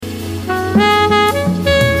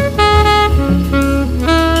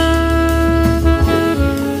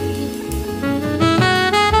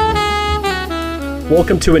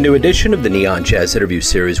Welcome to a new edition of the Neon Jazz Interview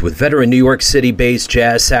Series with veteran New York City-based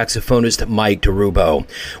jazz saxophonist Mike DiRubbo.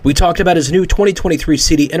 We talked about his new 2023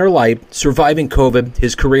 CD, Inner Light, surviving COVID,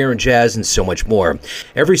 his career in jazz, and so much more.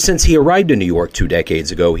 Ever since he arrived in New York 2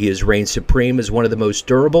 decades ago, he has reigned supreme as one of the most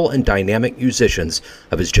durable and dynamic musicians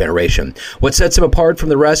of his generation. What sets him apart from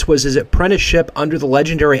the rest was his apprenticeship under the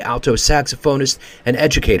legendary alto saxophonist and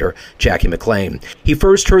educator, Jackie McLean. He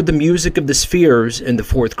first heard the music of the spheres in the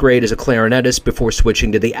 4th grade as a clarinetist before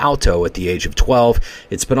switching to the alto at the age of 12.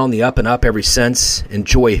 It's been on the up and up ever since.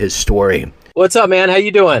 Enjoy his story. What's up, man? How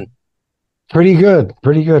you doing? Pretty good.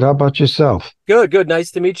 How about yourself? Good.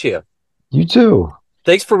 Nice to meet you. You too.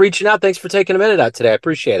 Thanks for reaching out. Thanks for taking a minute out today. I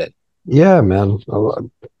appreciate it. Yeah, man.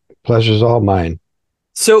 Pleasure's all mine.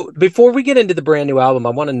 So before we get into the brand new album,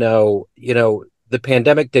 I want to know, the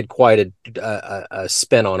pandemic did quite a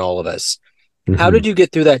spin on all of us. Mm-hmm. How did you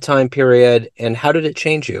get through that time period, and how did it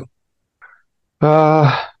change you?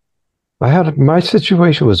 My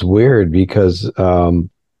situation was weird because my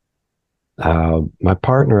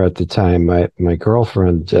partner at the time, my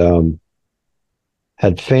girlfriend,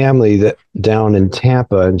 had family down in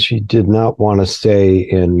Tampa, and she did not want to stay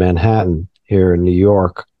in Manhattan here in New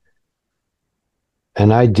York.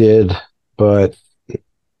 And I did, but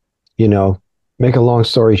make a long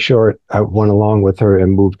story short, I went along with her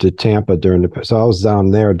and moved to Tampa so I was down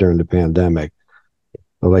there during the pandemic.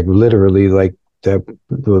 Like literally, like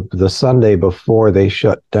the Sunday before they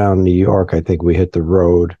shut down New York, I think we hit the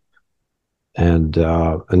road, and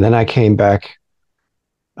then I came back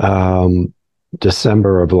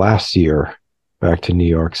December of last year back to New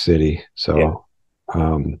York City. So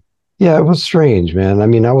yeah, it was strange, man. I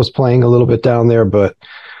mean, I was playing a little bit down there, but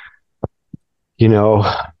it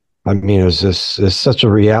was just, it's such a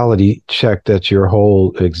reality check that your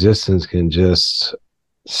whole existence can just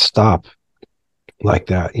stop like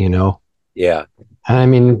that, Yeah. I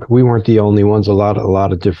mean, we weren't the only ones. A lot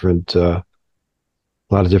of different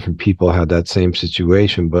people had that same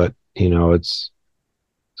situation, but it's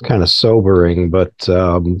kind of sobering, but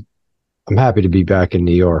I'm happy to be back in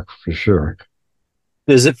New York for sure.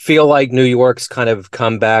 Does it feel like New York's kind of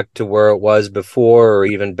come back to where it was before, or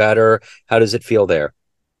even better? How does it feel there?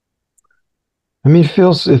 I mean,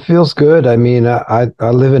 it feels good. I mean, I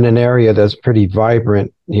live in an area that's pretty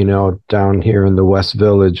vibrant, down here in the West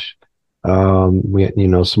Village.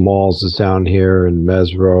 Smalls is down here, and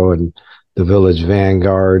Mesro, and the Village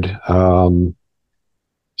Vanguard.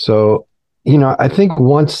 So, I think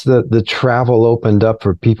once the travel opened up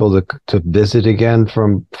for people to visit again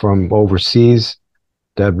from overseas,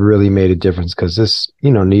 that really made a difference, because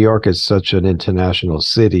New York is such an international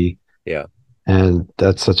city. Yeah. And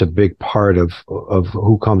that's such a big part of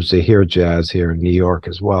who comes to hear jazz here in New York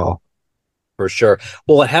as well. For sure.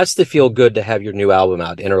 Well, it has to feel good to have your new album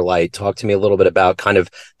out, Inner Light. Talk to me a little bit about kind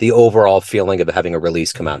of the overall feeling of having a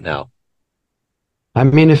release come out now. I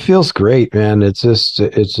mean, it feels great, man. It's just,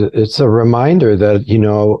 it's a reminder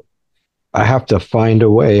that, I have to find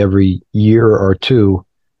a way every year or two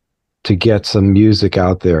to get some music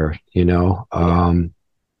out there,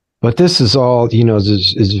 but this is all,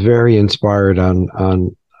 is very inspired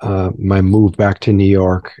on my move back to New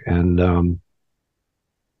York, and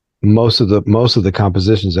most of the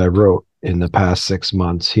compositions I wrote in the past 6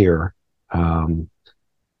 months here.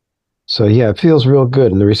 So yeah, it feels real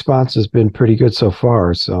good, and the response has been pretty good so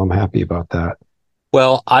far. So I'm happy about that.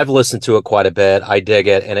 Well, I've listened to it quite a bit. I dig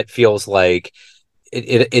it, and it feels like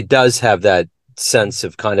it does have that sense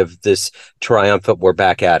of kind of this triumphant, we're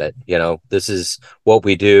back at it, this is what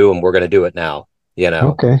we do, and we're going to do it now,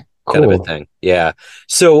 okay, cool. Kind of a thing. Yeah.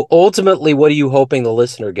 So ultimately, what are you hoping the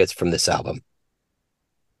listener gets from this album?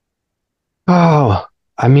 Oh,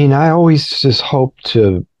 I mean, I always just hope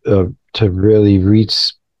to really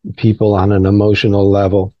reach people on an emotional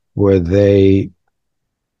level where they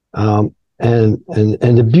and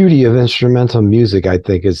the beauty of instrumental music, I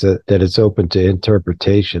think, is that it's open to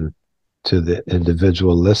interpretation to the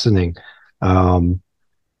individual listening.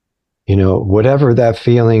 Whatever that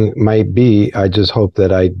feeling might be, I just hope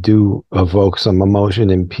that I do evoke some emotion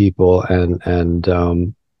in people, and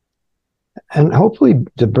hopefully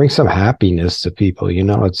to bring some happiness to people.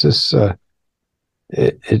 It's just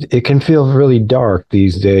it can feel really dark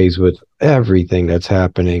these days with everything that's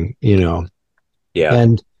happening. Yeah.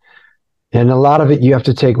 And a lot of it you have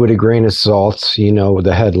to take with a grain of salt, with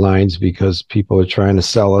the headlines, because people are trying to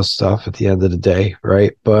sell us stuff at the end of the day,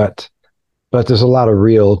 right? But there's a lot of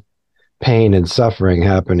real pain and suffering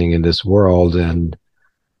happening in this world, and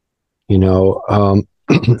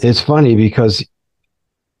it's funny because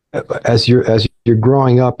as you're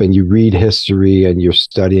growing up and you read history and you're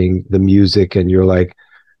studying the music, and you're like,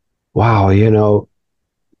 wow,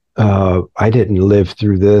 I didn't live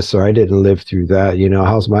through this or I didn't live through that.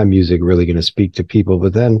 How's my music really going to speak to people?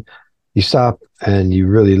 But then you stop and you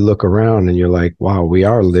really look around and you're like, wow, we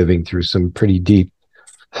are living through some pretty deep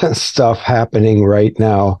stuff happening right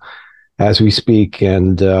now as we speak.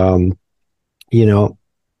 And, you know,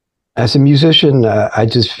 as a musician, I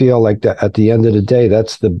just feel like that at the end of the day,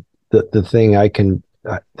 that's the thing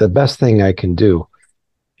the best thing I can do,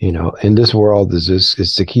 in this world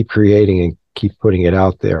is to keep creating and keep putting it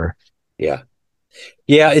out there. Yeah.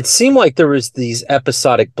 Yeah, it seemed like there was these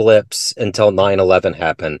episodic blips until 9/11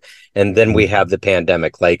 happened, and then we have the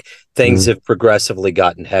pandemic. Like things Mm-hmm. have progressively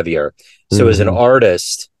gotten heavier. So as an Mm-hmm.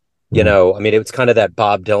 artist, I mean, it was kind of that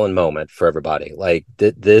Bob Dylan moment for everybody. Like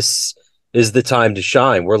this is the time to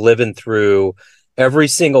shine. We're living through every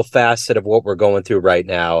single facet of what we're going through right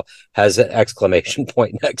now has an exclamation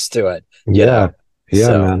point next to it, you Yeah. know. Yeah,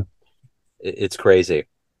 So man. it's crazy.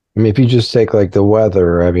 I mean, if you just take like the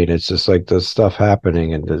weather, I mean, it's just like the stuff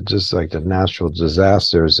happening and just like the natural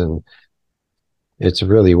disasters, and it's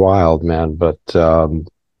really wild, man. But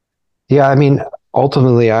yeah, I mean,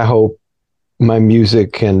 ultimately, I hope my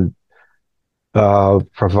music can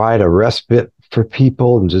provide a respite for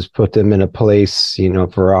people and just put them in a place,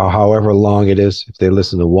 for however long it is, if they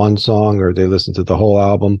listen to one song or they listen to the whole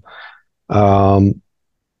album. Um,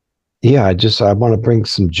 yeah, I want to bring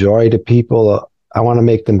some joy to people. I want to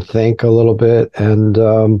make them think a little bit, and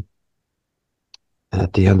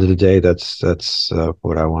at the end of the day, that's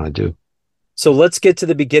what I want to do. So let's get to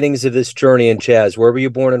the beginnings of this journey in jazz. Where were you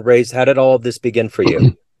born and raised? How did all of this begin for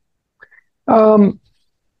you? um,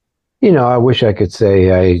 I wish I could say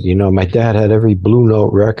my dad had every Blue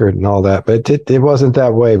Note record and all that, but it wasn't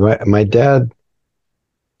that way. My dad,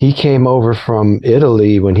 he came over from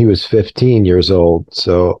Italy when he was 15 years old.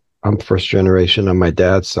 So I'm first generation on my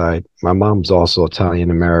dad's side. My mom's also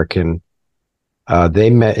Italian American.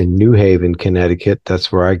 They met in New Haven, Connecticut.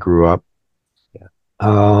 That's where I grew up. Yeah.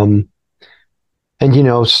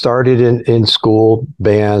 And started in school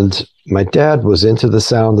band. My dad was into the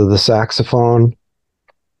sound of the saxophone.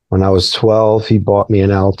 When I was 12, he bought me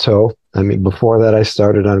an alto. I mean, before that, I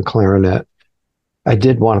started on clarinet. I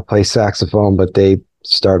did want to play saxophone, but they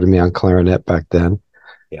started me on clarinet back then.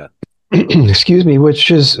 Yeah. Excuse me,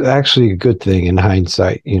 which is actually a good thing in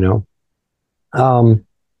hindsight. And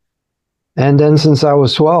then since I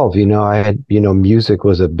was 12, I had, music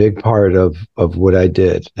was a big part of what I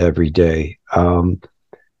did every day.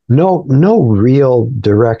 No real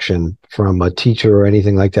direction from a teacher or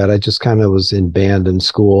anything like that. I just kind of was in band in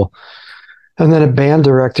school. And then a band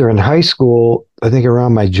director in high school, I think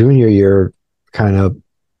around my junior year, kind of,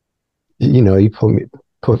 he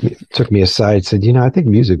took me aside, said, I think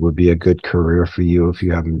music would be a good career for you if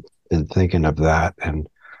you haven't been thinking of that. And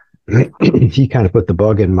he kind of put the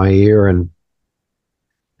bug in my ear and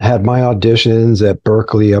had my auditions at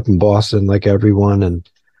Berkeley up in Boston, like everyone. And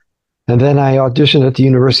then I auditioned at the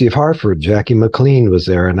University of Hartford. Jackie McLean was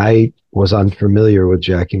there, and I was unfamiliar with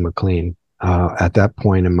Jackie McLean at that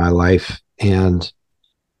point in my life. And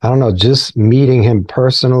I don't know, just meeting him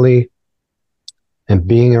personally and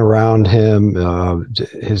being around him,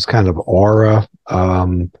 his kind of aura,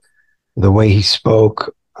 the way he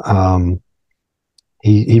spoke,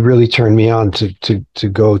 he really turned me on to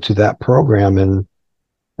go to that program, and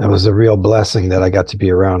it was a real blessing that I got to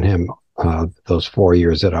be around him those 4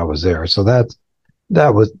 years that I was there. So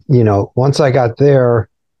that was, once I got there,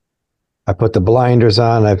 I put the blinders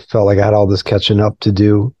on. I felt like I had all this catching up to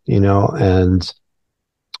do, and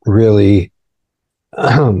really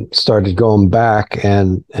started going back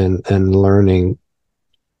and learning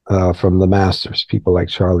from the masters, people like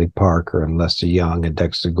Charlie Parker and Lester Young and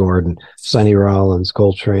Dexter Gordon, Sonny Rollins,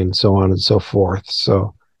 Coltrane, so on and so forth.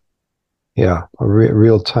 So yeah, a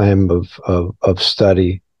real time of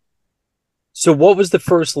study. So what was the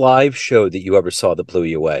first live show that you ever saw that blew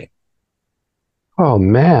you away? Oh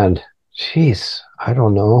man, jeez, I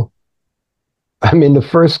don't know. I mean, the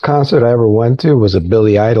first concert I ever went to was a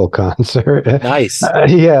Billy Idol concert. Nice.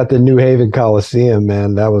 Yeah, at the New Haven Coliseum,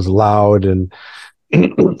 man. That was loud. And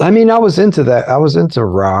I mean, I was into that. I was into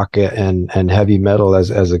rock and heavy metal as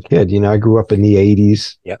a kid. I grew up in the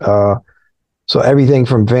 80s. Yeah. So everything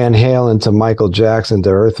from Van Halen to Michael Jackson to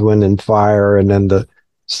Earth, Wind and Fire, and then the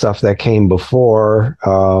stuff that came before.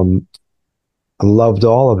 I loved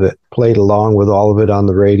all of it. Played along with all of it on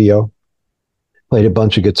the radio. Played a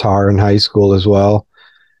bunch of guitar in high school as well.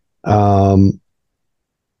 But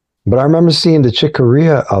I remember seeing the Chick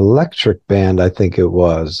Corea Electric Band, I think it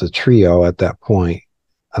was, a trio at that point,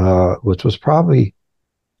 which was probably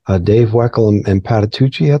Dave Weckl and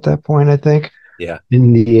Patitucci at that point, I think. Yeah.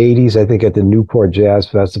 In the 80s, I think at the Newport Jazz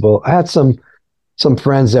Festival. I had some some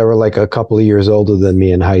friends that were like a couple of years older than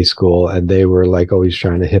me in high school, and they were like always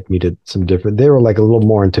trying to hit me to some different. They were like a little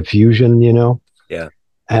more into fusion, you know. Yeah.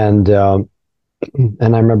 And I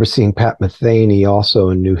remember seeing Pat Metheny also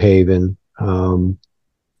in New Haven. I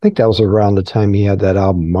think that was around the time he had that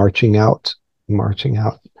album, Marching Out.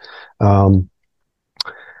 Um,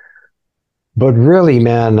 but really,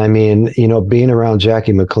 man, I mean, you know, being around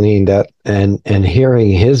Jackie McLean, that and hearing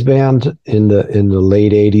his band in the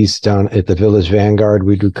late '80s down at the Village Vanguard,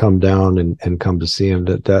 we would come down and come to see him.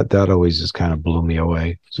 That always just kind of blew me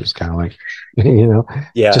away. Just kind of like, you know,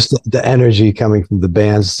 Yeah. just the energy coming from the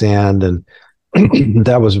bandstand, and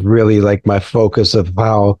that was really like my focus of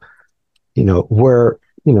how, you know, where,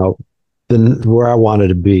 you know, where I wanted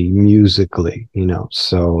to be musically, you know.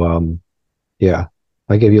 So yeah,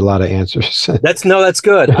 I gave you a lot of answers. That's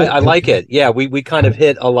good. I like it. Yeah, we kind of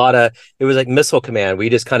hit a lot of, it was like missile command. We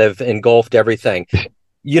just kind of engulfed everything.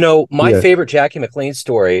 You know, my Yeah. favorite Jackie McLean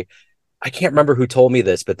story, I can't remember who told me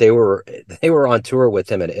this, but they were on tour with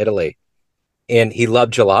him in Italy, and he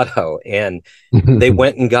loved gelato, and they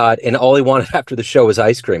went and got, and all he wanted after the show was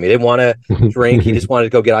ice cream. He didn't want to drink. He just wanted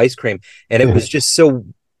to go get ice cream. And it was just so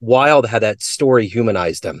wild how that story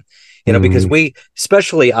humanized him, you know, because we,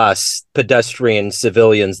 especially us pedestrian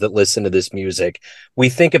civilians that listen to this music, we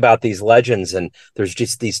think about these legends and there's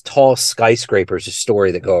just these tall skyscrapers of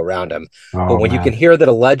story that go around them. Oh, but when you can hear that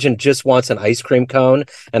a legend just wants an ice cream cone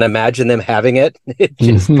and imagine them having it, it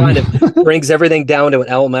just kind of brings everything down to an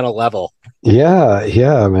elemental level.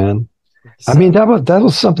 yeah, man. I mean, that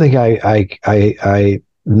was something I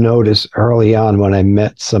noticed early on when I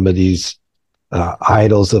met some of these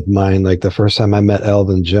idols of mine. Like the first time I met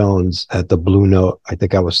Elvin Jones at the Blue Note, I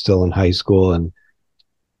think I was still in high school, and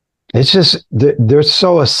it's just they're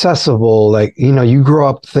so accessible. Like, you know, you grow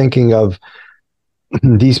up thinking of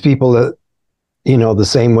these people that, you know, the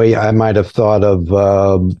same way I might have thought of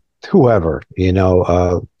whoever, you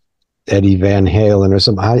know, Eddie Van Halen or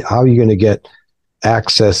something. How are you going to get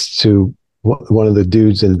access to one of the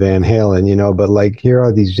dudes in Van Halen, you know? But like, here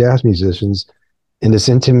are these jazz musicians in this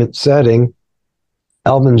intimate setting.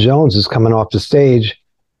 Elvin Jones is coming off the stage,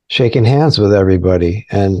 shaking hands with everybody,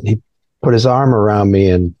 and he put his arm around me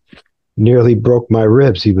and nearly broke my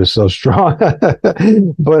ribs. He was so strong.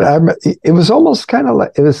 But it was almost like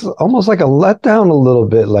a letdown a little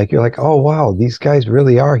bit. Like, you're like, oh wow, these guys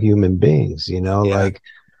really are human beings, you know? Yeah. Like,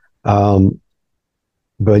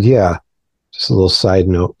 but yeah, just a little side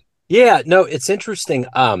note. Yeah, no, it's interesting.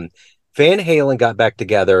 Van Halen got back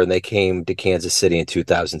together and they came to Kansas City in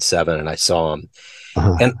 2007, and I saw them.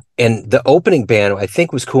 And the opening band, I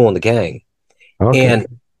think, was Kool and the Gang. Okay. And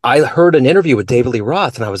I heard an interview with David Lee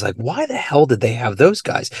Roth, and I was like, why the hell did they have those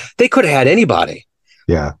guys? They could have had anybody.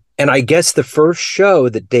 Yeah. And I guess the first show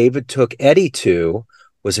that David took Eddie to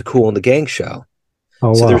was a Kool and the Gang show.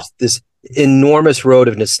 Oh, So wow. there's this enormous road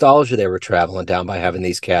of nostalgia they were traveling down by having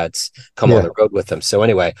these cats come on the road with them. So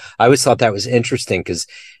anyway, I always thought that was interesting because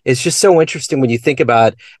it's just so interesting when you think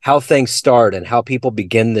about how things start and how people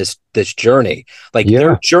begin this journey. Like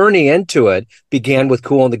their journey into it began with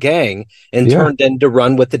Kool and the Gang and turned into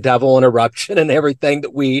Run with the Devil and Eruption and everything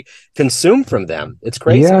that we consume from them. It's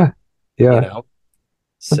crazy. Yeah. You know?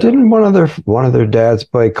 So. But didn't one of their dads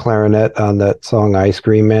play clarinet on that song Ice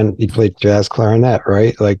Cream Man? He played jazz clarinet,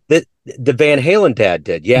 right? Like the Van Halen dad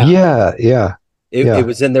did. Yeah. It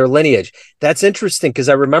was in their lineage. That's interesting because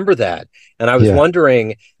I remember that. And I was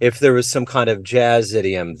wondering if there was some kind of jazz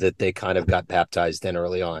idiom that they kind of got baptized in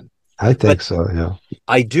early on. I think so, yeah.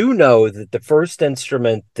 I do know that the first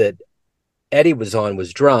instrument that Eddie was on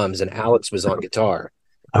was drums and Alex was on guitar.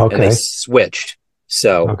 Okay. And they switched.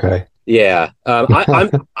 So, okay. Yeah.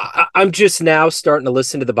 I'm just now starting to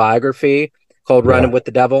listen to the biography called Running with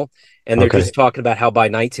the Devil. And they're just talking about how by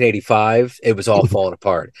 1985, it was all falling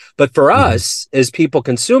apart. But for us, as people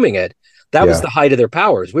consuming it, that was the height of their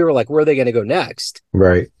powers. We were like, where are they going to go next?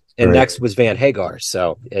 Right. And next was Van Hagar.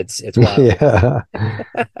 So it's wild. Yeah.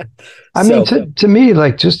 I mean, to me,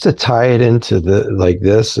 like, just to tie it into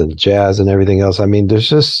this and jazz and everything else, I mean, there's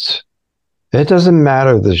just, it doesn't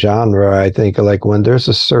matter the genre. I think, like, when there's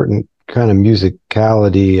a certain kind of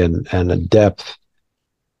musicality and a depth,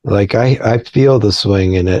 like I feel the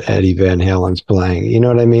swing in Eddie Van Halen's playing. You know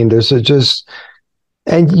what I mean? There's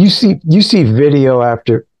and you see video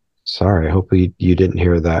after. Sorry, hopefully you didn't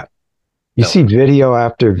hear that. You see video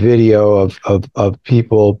after video of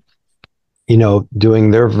people, you know, doing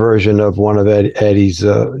their version of one of Eddie's,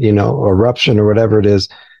 you know, Eruption or whatever it is,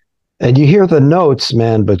 and you hear the notes,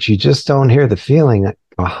 man, but you just don't hear the feeling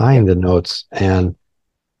behind the notes, and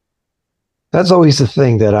that's always the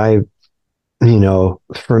thing that you know,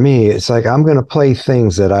 for me, it's like I'm going to play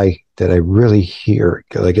things that that I really hear.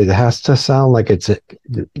 Like it has to sound like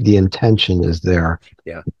the intention is there.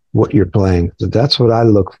 Yeah. What you're playing. So that's what I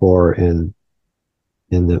look for in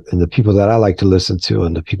the people that I like to listen to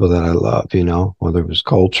and the people that I love, whether it was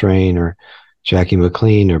Coltrane or Jackie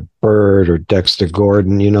McLean or Bird or Dexter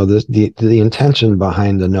Gordon, the intention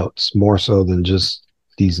behind the notes more so than just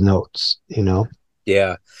these notes.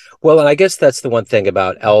 Yeah. Well, and I guess that's the one thing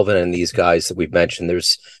about Elvin and these guys that we've mentioned.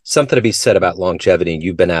 There's something to be said about longevity, and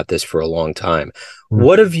you've been at this for a long time.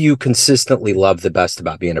 What have you consistently loved the best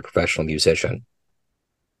about being a professional musician?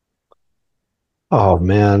 Oh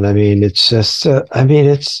man, I mean, it's just,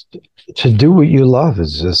 it's to do what you love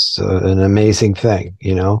is just an amazing thing.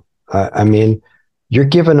 I mean, you're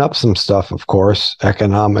giving up some stuff, of course,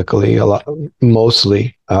 economically, a lot,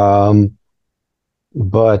 mostly. But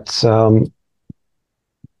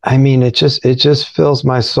I mean, it just fills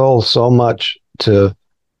my soul so much to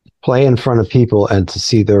play in front of people and to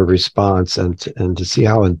see their response and to see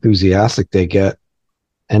how enthusiastic they get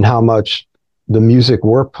and how much the music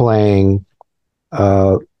we're playing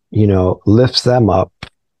lifts them up.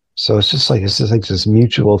 So it's just like this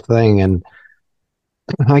mutual thing. And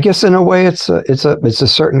I guess in a way it's a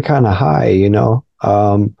certain kind of high.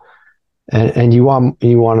 And you want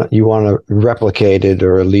to replicate it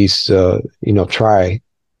or at least try.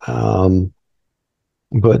 Um,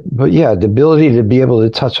 but yeah, the ability to be able to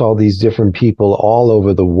touch all these different people all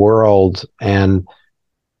over the world. And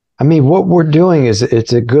I mean, what we're doing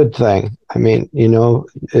it's a good thing. I mean,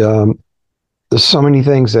 there's so many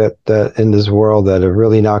things that in this world that are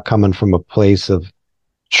really not coming from a place of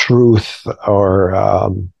truth or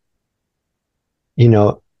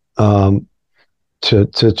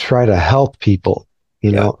to try to help people,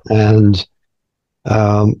 Yeah. and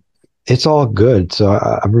it's all good. So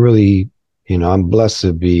I'm really, I'm blessed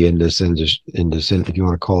to be in this industry, if you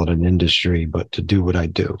want to call it an industry, but to do what I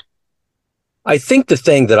do. I think the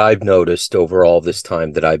thing that I've noticed over all this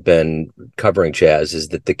time that I've been covering jazz is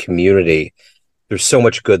that the community, there's so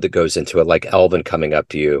much good that goes into it, like Elvin coming up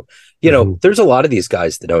to you. Mhm. There's a lot of these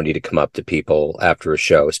guys that don't need to come up to people after a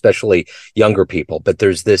show, especially younger people. But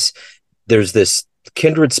there's this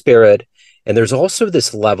kindred spirit, and there's also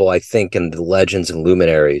this level, I think, in the legends and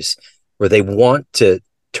luminaries where they want to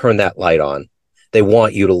turn that light on. They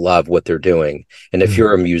want you to love what they're doing. And if Mhm.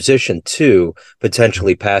 you're a musician too,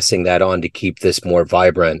 potentially passing that on to keep this more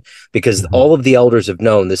vibrant, because Mhm. all of the elders have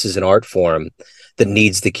known this is an art form that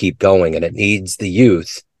needs to keep going, and it needs the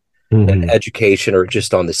youth and Mhm. education or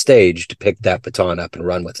just on the stage to pick that baton up and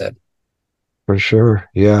run with it. For sure.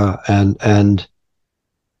 Yeah. And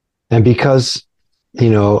because, you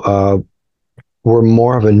know, uh, we're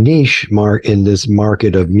more of a niche mark in this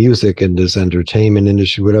market of music and this entertainment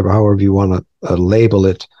industry, whatever, however you want to label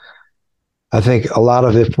it. I think a lot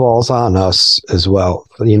of it falls on us as well.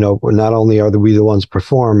 Not only are we the ones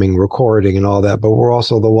performing, recording, and all that, but we're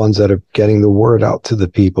also the ones that are getting the word out to the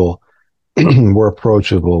people. We're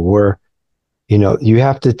approachable. You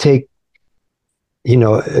have to take,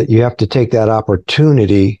 you have to take that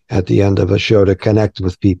opportunity at the end of a show to connect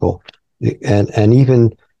with people, and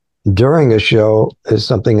even during a show is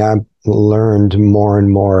something I've learned more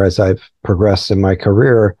and more as I've progressed in my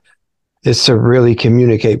career is to really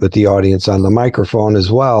communicate with the audience on the microphone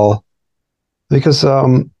as well, because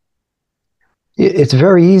it's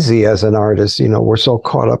very easy as an artist. We're so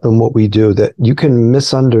caught up in what we do that you can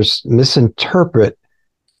misinterpret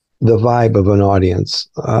the vibe of an audience.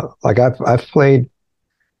 Like I've played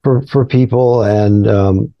for people,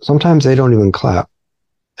 and sometimes they don't even clap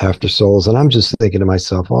after souls, and I'm just thinking to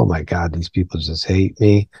myself, oh my God, these people just hate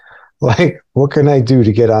me. Like, what can I do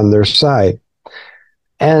to get on their side?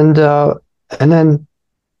 And and then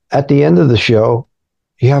at the end of the show,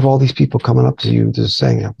 you have all these people coming up to you just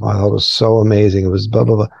saying, wow, that was so amazing. It was blah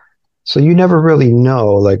blah blah. So you never really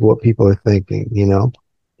know like what people are thinking.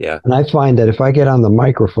 Yeah. And I find that if I get on the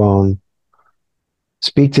microphone,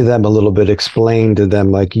 speak to them a little bit, explain to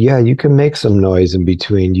them like, yeah, you can make some noise in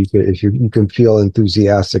between. You can, if you can feel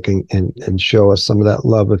enthusiastic and show us some of that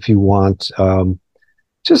love if you want,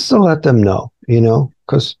 just to let them know,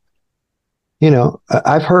 because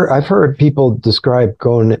I've heard people describe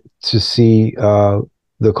going to see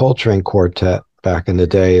the Coltrane Quartet back in the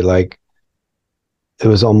day, like it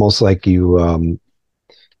was almost like you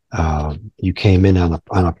came in on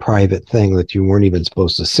a private thing that you weren't even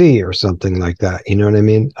supposed to see or something like that. You know what I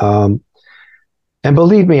mean? And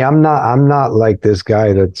believe me, I'm not like this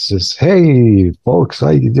guy that's just, hey, folks,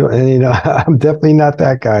 how you doing? And, I'm definitely not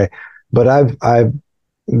that guy. But I've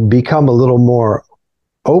become a little more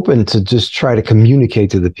open to just try to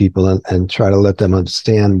communicate to the people and try to let them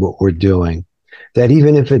understand what we're doing. That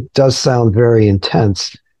even if it does sound very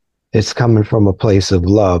intense, it's coming from a place of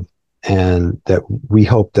love, and that we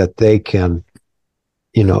hope that they can,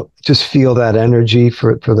 just feel that energy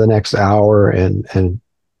for the next hour, and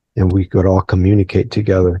we could all communicate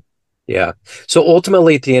together. Yeah. So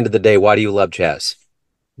ultimately, at the end of the day, why do you love jazz?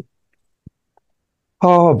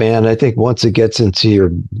 Oh man, I think once it gets into your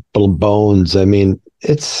bones, I mean,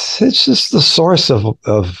 it's just the source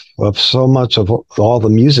of so much of all the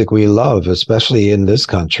music we love, especially in this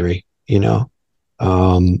country,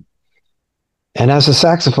 Um, and as a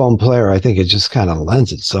saxophone player, I think it just kind of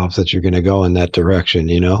lends itself that you're going to go in that direction,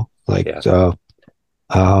 like, Yeah.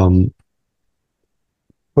 um,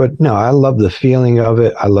 but no, I love the feeling of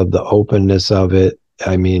it. I love the openness of it.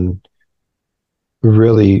 I mean,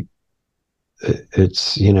 really,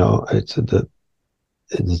 it's,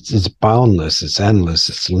 it's boundless, it's endless,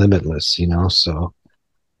 it's limitless, so.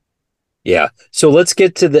 Yeah. So let's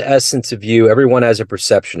get to the essence of you. Everyone has a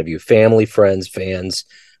perception of you, family, friends, fans,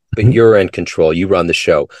 but you're in control. You run the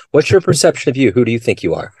show. What's your perception of you? Who do you think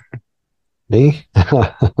you are? Me?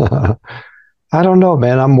 I don't know,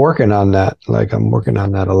 man. I'm working on that. Like, I'm working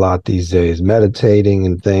on that a lot these days, meditating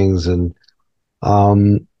and things. And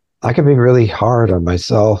I can be really hard on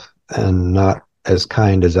myself and not as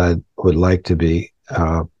kind as I would like to be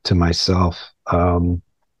to myself. I'd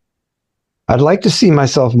like to see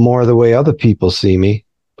myself more the way other people see me,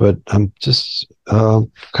 but I'm just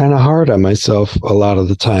kind of hard on myself a lot of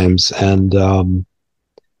the times. And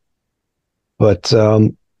but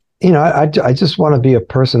I just want to be a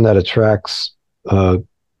person that attracts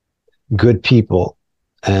good people,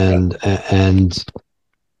 and and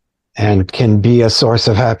can be a source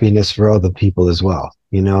of happiness for other people as well.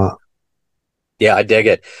 Yeah, I dig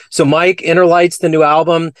it. So, Mike, Inner Lights, the new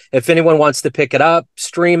album. If anyone wants to pick it up,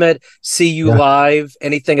 stream it, see you live,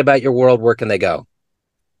 anything about your world, where can they go?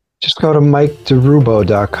 Just go to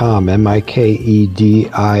MikeDiRubbo.com,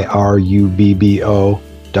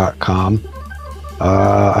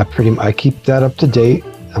 MikeDiRubbo.com. I keep that up to date.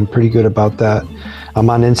 I'm pretty good about that. I'm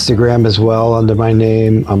on Instagram as well under my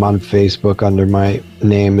name. I'm on Facebook under my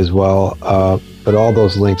name as well. But all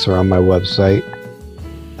those links are on my website.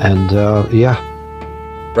 And yeah.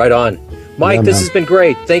 Right on. Mike, this has been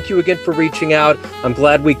great. Thank you again for reaching out. I'm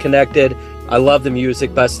glad we connected. I love the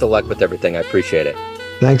music. Best of luck with everything. I appreciate it.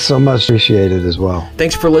 Thanks so much. Appreciate it as well.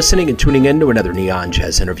 Thanks for listening and tuning in to another Neon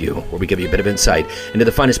Jazz interview, where we give you a bit of insight into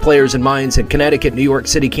the finest players and minds in Connecticut, New York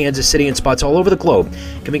City, Kansas City, and spots all over the globe,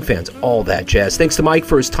 giving fans all that jazz. Thanks to Mike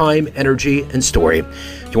for his time, energy, and story.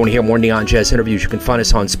 If you want to hear more Neon Jazz interviews, you can find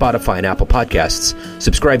us on Spotify and Apple Podcasts.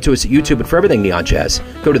 Subscribe to us at YouTube, and for everything Neon Jazz,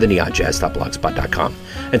 go to the neonjazz.blogspot.com.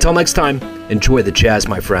 Until next time, enjoy the jazz,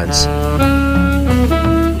 my friends.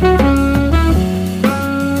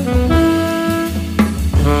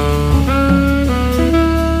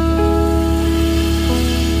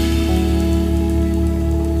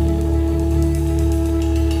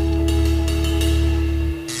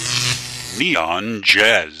 Neon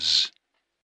Jazz.